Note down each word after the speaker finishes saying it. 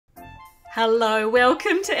Hello,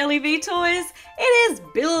 welcome to LEV Toys. It is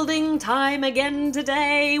building time again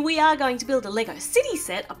today. We are going to build a LEGO City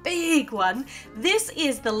set, a big one. This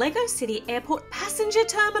is the LEGO City Airport passenger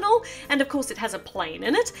terminal, and of course it has a plane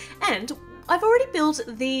in it. And I've already built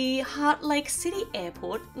the Heartlake City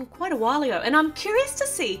Airport quite a while ago, and I'm curious to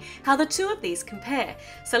see how the two of these compare.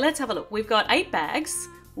 So let's have a look. We've got 8 bags,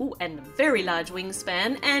 ooh, and a very large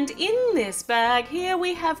wingspan, and in this bag here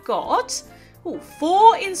we have got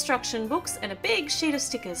 4 instruction books and a big sheet of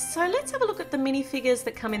stickers. So let's have a look at the minifigures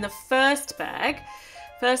that come in the first bag.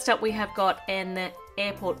 First up we have got an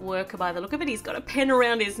airport worker by the look of it. He's got a pen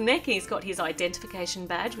around his neck, he's got his identification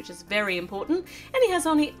badge, which is very important, and he has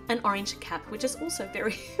on an orange cap, which is also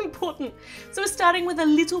very important. So we're starting with a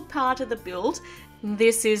little part of the build.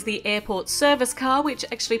 This is the airport service car, which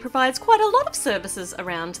actually provides quite a lot of services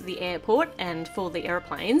around the airport and for the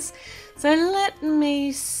airplanes. So let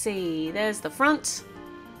me see, there's the front,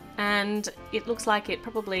 and it looks like it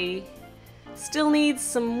probably still needs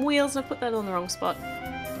some wheels. I put that on the wrong spot.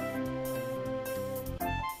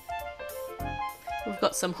 We've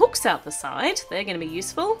got some hooks out the side, they're going to be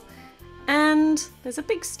useful. And there's a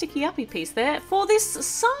big sticky uppy piece there for this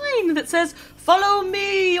sign that says, "Follow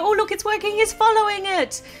me!" Oh look, it's working, he's following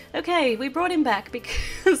it! Okay, we brought him back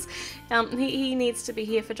because he needs to be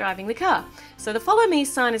here for driving the car. So the follow me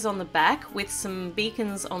sign is on the back with some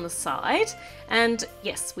beacons on the side. And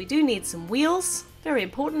yes, we do need some wheels. Very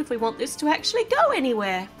important if we want this to actually go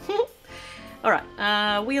anywhere.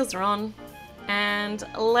 Alright, wheels are on. And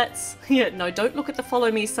let's, no, don't look at the follow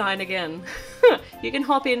me sign again. You can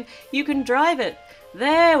hop in, you can drive it.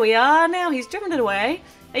 There we are, now he's driven it away.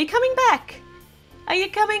 Are you coming back? Are you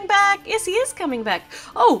coming back? Yes, he is coming back.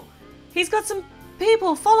 Oh, he's got some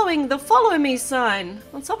people following the follow me sign.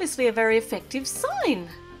 Well, it's obviously a very effective sign.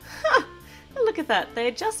 Look at that,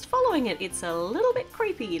 they're just following it. It's a little bit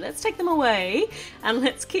creepy. Let's take them away and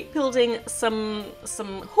let's keep building some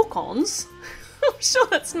hook-ons. I'm sure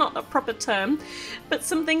that's not a proper term, but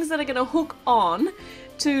some things that are going to hook on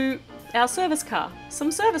to our service car.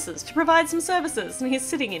 Some services, to provide some services, and he's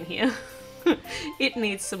sitting in here. It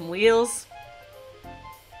needs some wheels.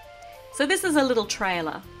 So this is a little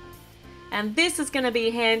trailer, and this is going to be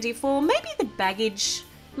handy for maybe the baggage,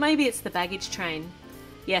 maybe it's the baggage train.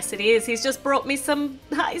 Yes, it is. He's just brought me some,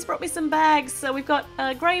 bags. So we've got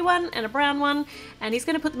a grey one and a brown one, and he's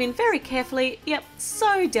going to put them in very carefully. Yep,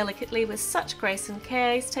 so delicately with such grace and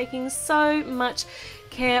care. He's taking so much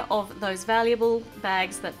care of those valuable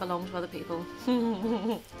bags that belong to other people.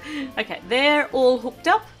 Okay, they're all hooked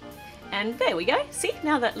up, and there we go. See,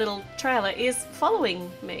 now that little trailer is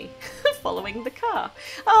following me, following the car.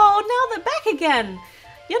 Oh, now they're back again.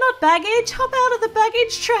 You're not baggage. Hop out of the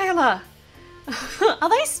baggage trailer. Are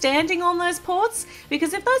they standing on those ports?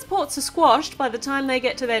 Because if those ports are squashed by the time they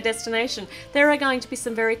get to their destination, there are going to be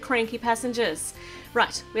some very cranky passengers.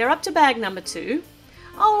 Right, we are up to bag number 2.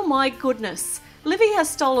 Oh my goodness. Livy has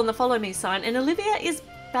stolen the follow me sign, and Olivia is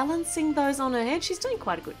balancing those on her head. She's doing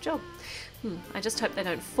quite a good job. I just hope they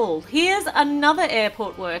don't fall. Here's another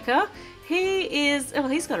airport worker. He is, oh,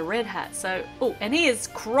 he's got a red hat, so, oh, and he is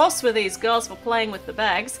cross with these girls for playing with the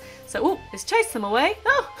bags. So, oh, let's chase them away.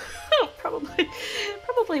 Oh,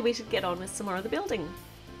 probably we should get on with some more of the building.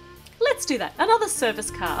 Let's do that. Another service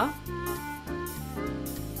car.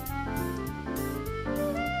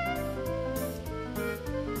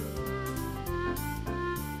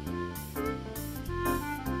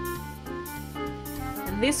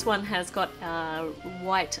 And this one has got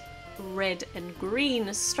white, red and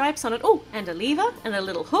green stripes on it. Oh, and a lever and a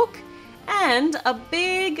little hook and a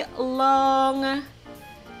big long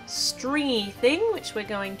stringy thing which we're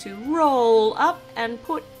going to roll up and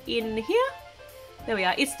put in here. There we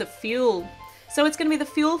are. It's the fuel. So it's going to be the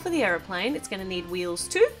fuel for the aeroplane. It's going to need wheels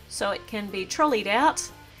too, so it can be trolleyed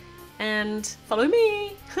out and follow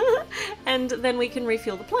me. And then we can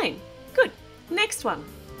refuel the plane. Good. Next one.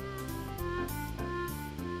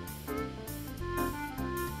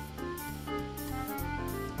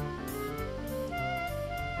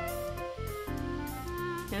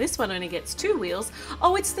 Now this one only gets 2 wheels.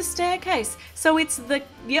 Oh, it's the staircase. So it's the,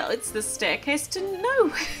 it's the staircase to,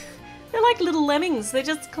 no. They're like little lemmings. They're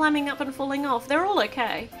just climbing up and falling off. They're all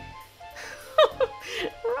okay.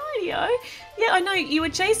 Rightio. Yeah, I know you were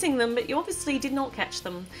chasing them, but you obviously did not catch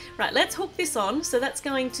them. Right, let's hook this on. So that's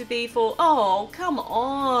going to be for, oh, come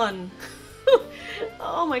on.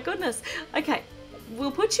 Oh my goodness. Okay. We'll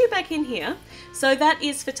put you back in here. So that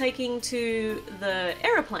is for taking to the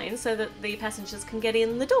aeroplane so that the passengers can get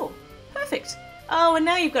in the door. Perfect. Oh, and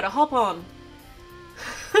now you've got a hop on.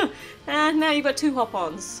 And now you've got 2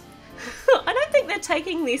 hop-ons. I don't think they're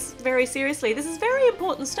taking this very seriously. This is very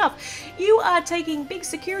important stuff. You are taking big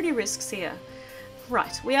security risks here.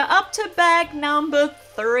 Right, we are up to bag number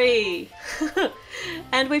 3.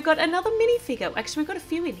 And we've got another minifigure. Actually, we've got a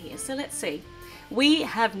few in here, so let's see. We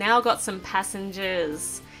have now got some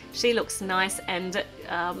passengers. She looks nice and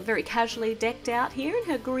very casually decked out here in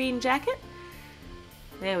her green jacket.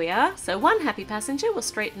 There we are. So one happy passenger. We'll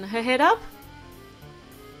straighten her head up.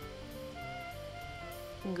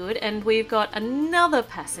 Good, and we've got another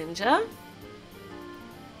passenger.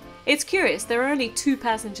 It's curious, there are only 2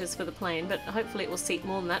 passengers for the plane, but hopefully it will seat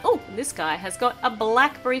more than that. Oh, this guy has got a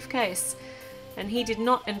black briefcase, and he did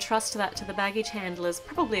not entrust that to the baggage handlers.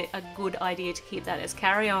 Probably a good idea to keep that as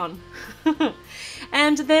carry-on.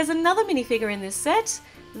 And there's another minifigure in this set.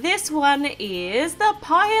 This one is the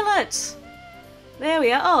pilot. There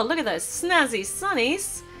we are. Oh, look at those snazzy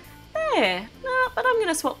sunnies. There. No, but I'm going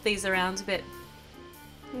to swap these around a bit.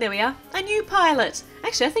 There we are, a new pilot.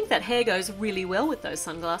 Actually, I think that hair goes really well with those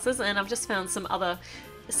sunglasses, and I've just found some other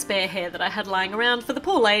spare hair that I had lying around for the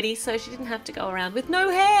poor lady, so she didn't have to go around with no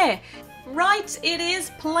hair. Right, it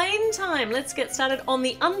is plane time. Let's get started on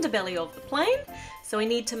the underbelly of the plane. So we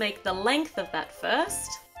need to make the length of that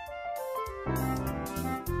first.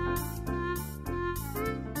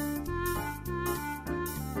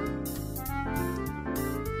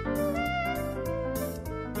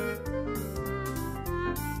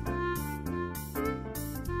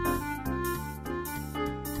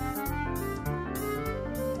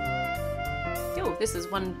 This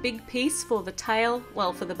is one big piece for the tail,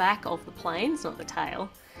 well, for the back of the plane, it's not the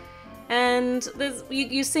tail. And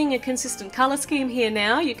you're seeing a consistent colour scheme here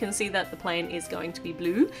now. You can see that the plane is going to be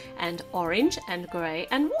blue and orange and grey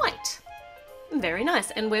and white. Very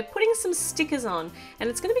nice. And we're putting some stickers on, and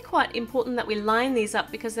it's going to be quite important that we line these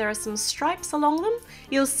up because there are some stripes along them.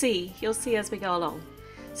 You'll see as we go along.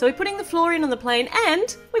 So we're putting the floor in on the plane,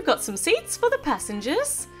 and we've got some seats for the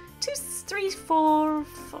passengers. 2, 3, 4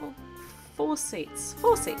 seats.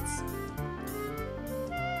 4 seats.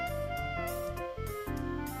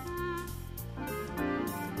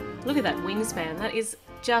 Look at that wingspan. That is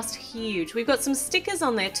just huge. We've got some stickers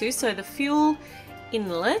on there too, so the fuel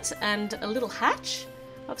inlet and a little hatch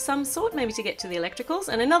of some sort, maybe to get to the electricals,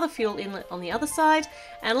 and another fuel inlet on the other side.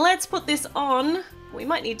 And let's put this on. We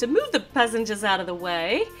might need to move the passengers out of the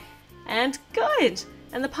way. And good.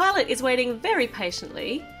 And the pilot is waiting very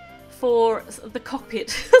patiently for the cockpit,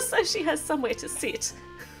 so she has somewhere to sit.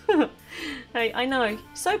 Hey, I know,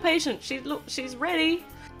 so patient. She's ready.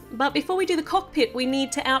 But before we do the cockpit, we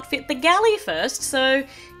need to outfit the galley first. So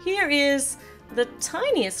here is the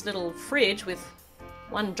tiniest little fridge with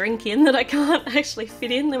 1 drink in that I can't actually fit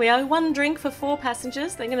in. There we are, 1 drink for 4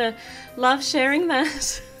 passengers. They're gonna love sharing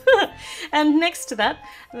that. And next to that,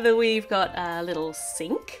 we've got a little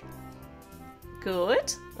sink.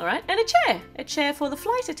 Good. All right, and a chair for the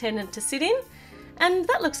flight attendant to sit in. And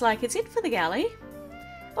that looks like it's it for the galley.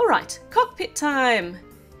 All right, cockpit time.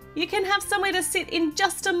 You can have somewhere to sit in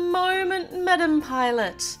just a moment, Madam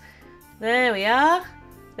Pilot. There we are.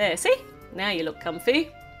 There, see? Now you look comfy.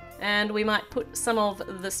 And we might put some of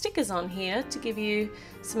the stickers on here to give you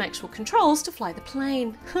some actual controls to fly the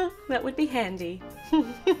plane. That would be handy.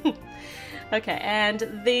 Okay,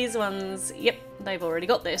 and these ones, yep, they've already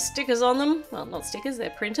got their stickers on them. Well, not stickers, they're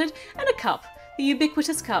printed. And a cup, the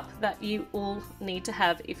ubiquitous cup that you all need to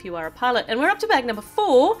have if you are a pilot. And we're up to bag number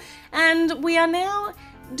 4, and we are now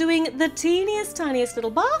doing the teeniest, tiniest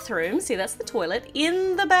little bathroom. See, that's the toilet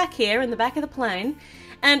in the back here, in the back of the plane.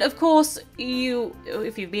 And of course,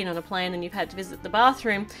 if you've been on a plane and you've had to visit the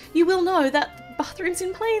bathroom, you will know that bathrooms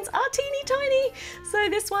in planes are teeny tiny. So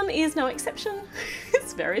this one is no exception.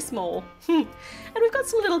 It's very small. And we've got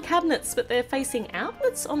some little cabinets, but they're facing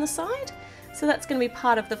outwards on the side. So that's going to be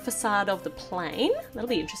part of the facade of the plane. That'll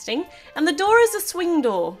be interesting. And the door is a swing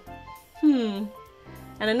door. And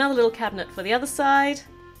another little cabinet for the other side.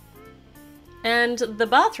 And the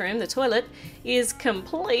bathroom, the toilet, is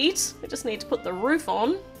complete. We just need to put the roof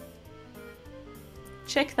on.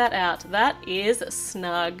 Check that out. That is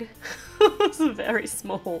snug. It's very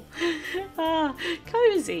small.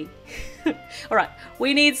 Cozy. Alright,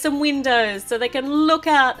 we need some windows so they can look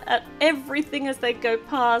out at everything as they go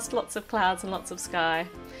past. Lots of clouds and lots of sky.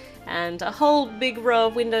 And a whole big row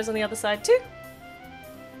of windows on the other side too.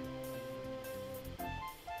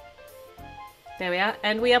 There we are,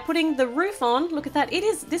 and we are putting the roof on. Look at that.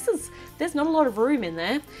 There's not a lot of room in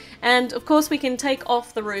there. And of course we can take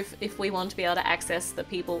off the roof if we want to be able to access the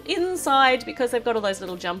people inside because they've got all those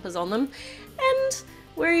little jumpers on them. And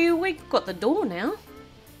we've got the door now.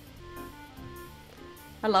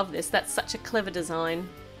 I love this. That's such a clever design.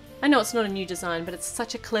 I know it's not a new design, but it's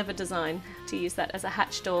such a clever design to use that as a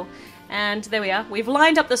hatch door. And there we are. We've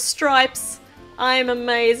lined up the stripes. I'm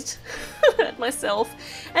amazed at myself.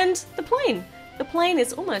 And the plane. The plane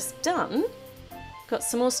is almost done. Got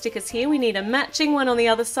some more stickers here. We need a matching one on the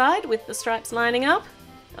other side with the stripes lining up.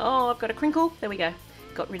 Oh, I've got a crinkle. There we go.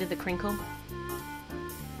 Got rid of the crinkle.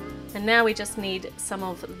 And now we just need some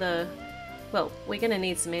of the... Well, we're going to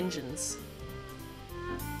need some engines.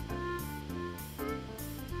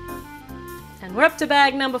 And we're up to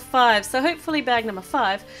bag number 5, so hopefully bag number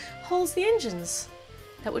 5 holds the engines.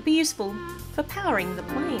 That would be useful for powering the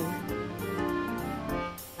plane.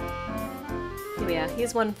 Here we are,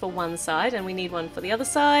 here's one for one side and we need one for the other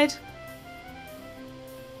side.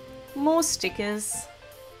 More stickers.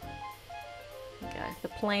 There we go. The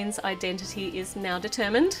plane's identity is now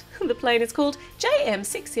determined. The plane is called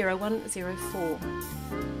JM60104.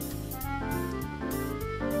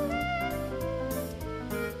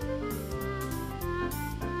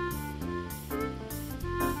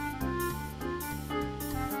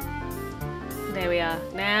 There we are.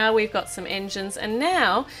 Now we've got some engines, and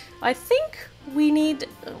now I think we need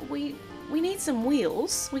we need some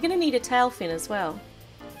wheels. We're going to need a tail fin as well.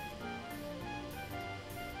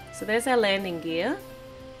 So there's our landing gear.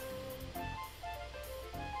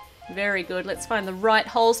 Very good. Let's find the right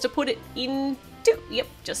holes to put it into. Yep,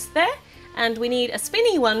 just there. And we need a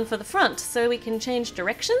spinny one for the front so we can change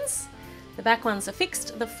directions. The back ones are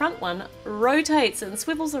fixed. The front one rotates and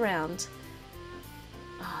swivels around.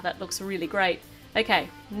 Oh, that looks really great. Okay,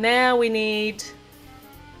 now we need...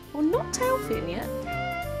 Well, not tail fin yet.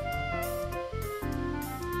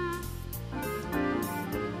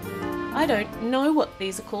 I don't know what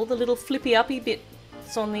these are called, the little flippy-uppy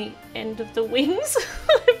bits on the end of the wings.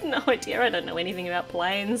 I have no idea, I don't know anything about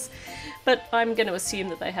planes. But I'm going to assume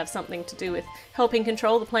that they have something to do with helping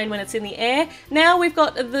control the plane when it's in the air. Now we've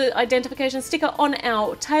got the identification sticker on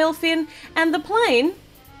our tail fin, and the plane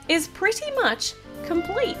is pretty much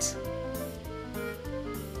complete.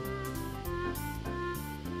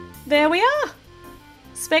 There we are!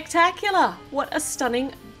 Spectacular! What a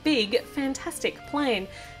stunning, big, fantastic plane.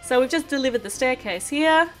 So we've just delivered the staircase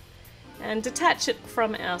here and detach it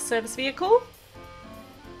from our service vehicle.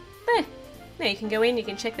 There. Now you can go in, you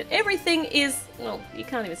can check that everything is... Well, you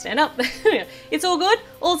can't even stand up. It's all good,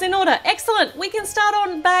 all's in order. Excellent! We can start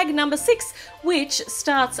on bag number 6, which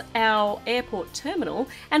starts our airport terminal.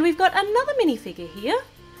 And we've got another minifigure here.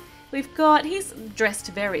 We've got... He's dressed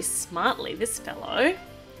very smartly, this fellow.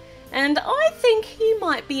 And I think he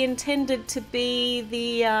might be intended to be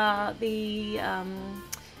the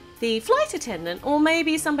flight attendant, or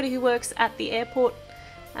maybe somebody who works at the airport,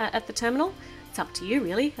 at the terminal. It's up to you,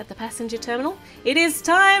 really, at the passenger terminal. It is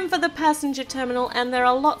time for the passenger terminal, and there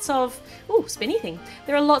are lots of... Ooh, spinny thing.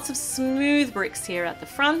 There are lots of smooth bricks here at the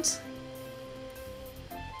front.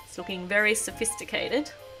 It's looking very sophisticated.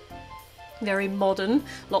 Very modern,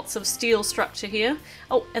 lots of steel structure here.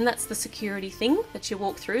 Oh, and that's the security thing that you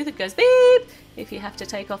walk through that goes beep if you have to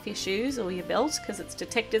take off your shoes or your belt because it's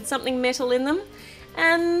detected something metal in them.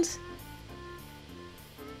 And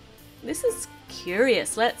this is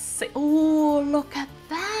curious. Let's see. Oh, look at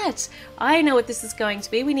that. I know what this is going to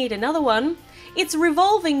be. We need another one. It's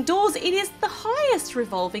revolving doors. It is the highest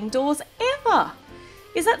revolving doors ever.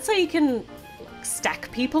 Is that so you can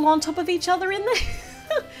stack people on top of each other in there?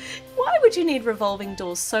 Why would you need revolving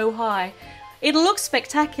doors so high? It looks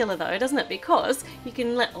spectacular though, doesn't it? Because you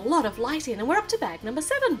can let a lot of light in, and we're up to bag number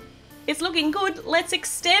 7. It's looking good. Let's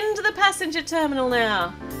extend the passenger terminal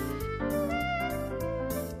now.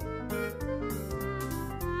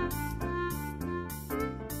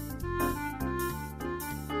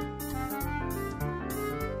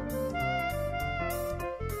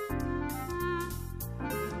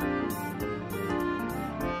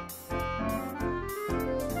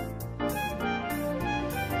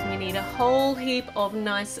 Need a whole heap of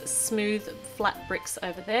nice smooth flat bricks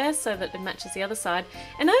over there so that it matches the other side.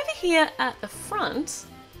 And over here at the front,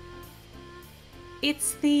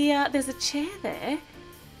 it's the there's a chair there,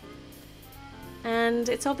 and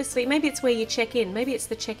it's obviously, maybe it's where you check in, maybe it's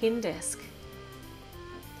the check-in desk.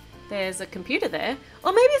 There's a computer there,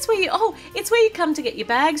 or maybe it's where you, oh, it's where you come to get your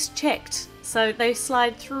bags checked. So they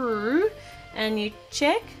slide through and you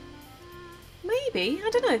check. Maybe,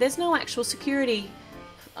 I don't know, there's no actual security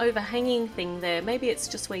overhanging thing there. Maybe it's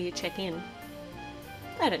just where you check in.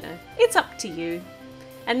 I don't know. It's up to you.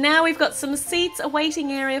 And now we've got some seats, a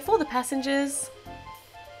waiting area for the passengers.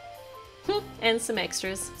 And some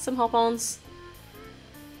extras. Some hop-ons.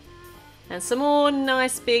 And some more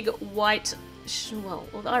nice big white... Well,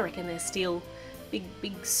 I reckon they're steel... Big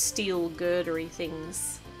steel girdery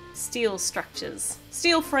things. steel structures.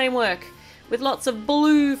 Steel framework with lots of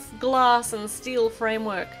blue glass and steel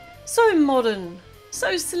framework. So modern,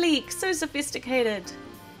 so sleek, so sophisticated.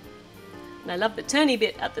 And I love the turny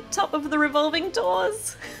bit at the top of the revolving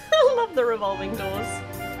doors. I love the revolving doors.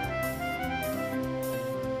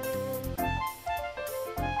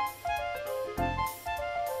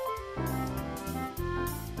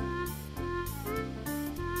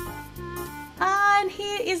 And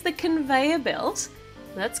here is the conveyor belt.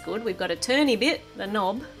 That's good, we've got a turny bit, the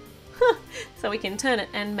knob, so we can turn it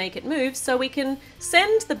and make it move, so we can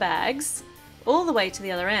send the bags all the way to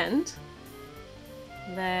the other end.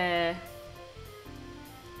 There.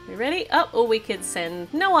 We ready? Oh, or we could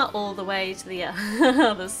send Noah all the way to the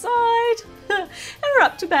other side. And we're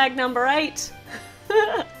up to bag number 8.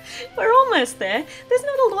 We're almost there. There's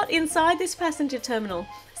not a lot inside this passenger terminal.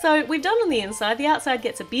 So we've done on the inside, the outside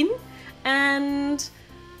gets a bin and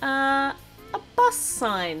a bus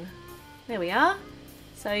sign. There we are.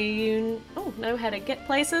 So you know how to get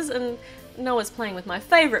places, and Noah's playing with my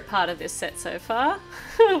favourite part of this set so far.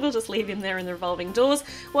 We'll just leave him there in the revolving doors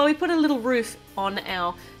while we put a little roof on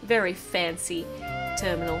our very fancy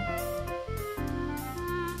terminal.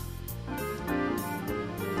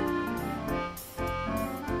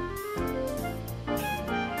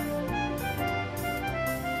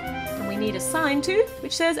 And we need a sign too,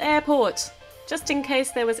 which says airport, just in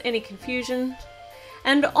case there was any confusion.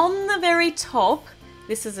 And on the very top,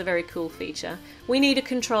 this is a very cool feature, we need a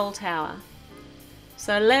control tower.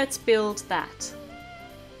 So let's build that.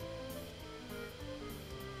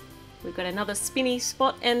 We've got another spinny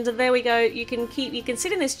spot, and there we go. You can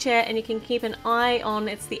sit in this chair and you can keep an eye on,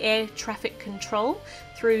 it's the air traffic control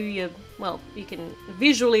through your, well, you can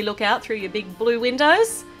visually look out through your big blue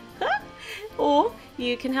windows, or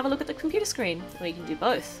you can have a look at the computer screen, or you can do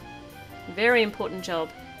both. Very important job.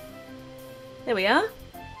 There we are.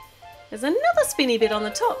 There's another spinny bit on the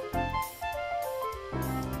top.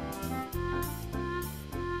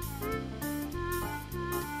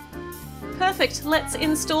 Perfect, let's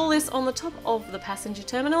install this on the top of the passenger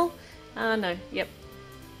terminal. No, yep,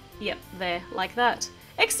 there, like that.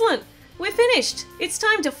 Excellent, we're finished. It's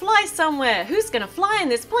time to fly somewhere. Who's gonna fly in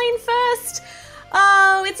this plane first?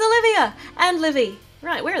 Oh, it's Olivia and Livy.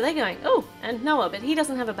 Right, where are they going? Oh, and Noah, but he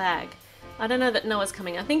doesn't have a bag. I don't know that Noah's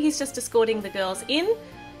coming. I think he's just escorting the girls in,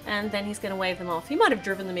 and then he's going to wave them off. He might have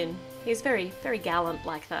driven them in. He's very, very gallant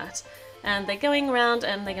like that. And they're going around,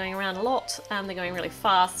 and they're going around a lot, and they're going really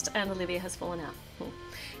fast, and Olivia has fallen out.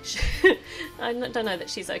 I don't know that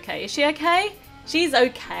she's okay. Is she okay? She's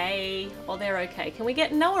okay. Or they're okay. Can we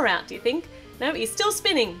get Noah out, do you think? No, he's still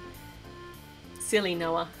spinning. Silly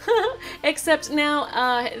Noah. Except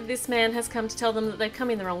now this man has come to tell them that they've come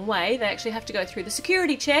in the wrong way. They actually have to go through the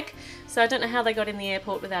security check. So I don't know how they got in the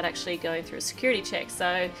airport without actually going through a security check.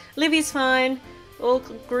 So Livy's fine. All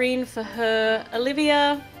green for her.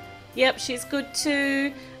 Olivia, yep, she's good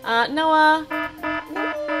too. Noah,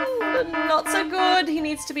 not so good. He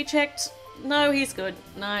needs to be checked. No, he's good.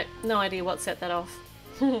 No idea what set that off.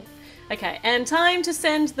 Okay, and time to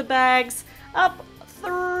send the bags up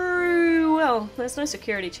through, well, there's no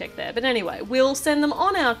security check there, but anyway, we'll send them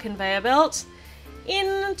on our conveyor belt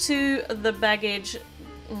into the baggage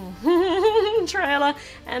trailer,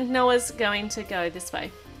 and Noah's going to go this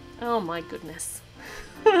way. Oh my goodness.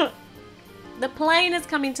 The plane is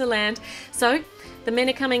coming to land, so the men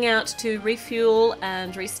are coming out to refuel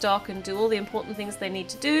and restock and do all the important things they need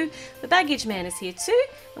to do. The baggage man is here too,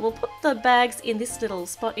 and we'll put the bags in this little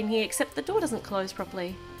spot in here, except the door doesn't close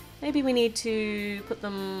properly. Maybe we need to put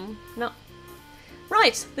them... no.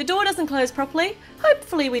 Right, the door doesn't close properly.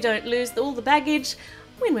 Hopefully we don't lose all the baggage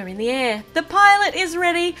when we're in the air. The pilot is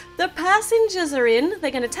ready, the passengers are in,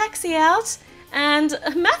 they're going to taxi out, and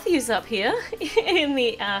Matthew's up here in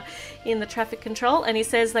the traffic control, and he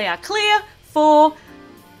says they are clear for...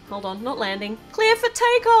 hold on, not landing. Clear for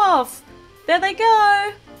takeoff! There they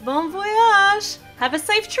go! Bon voyage! Have a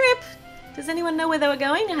safe trip! Does anyone know where they were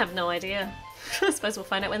going? I have no idea. I suppose we'll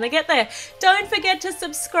find out when they get there. Don't forget to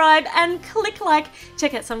subscribe and click like.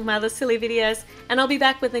 Check out some of my other silly videos, and I'll be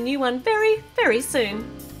back with a new one very, very soon.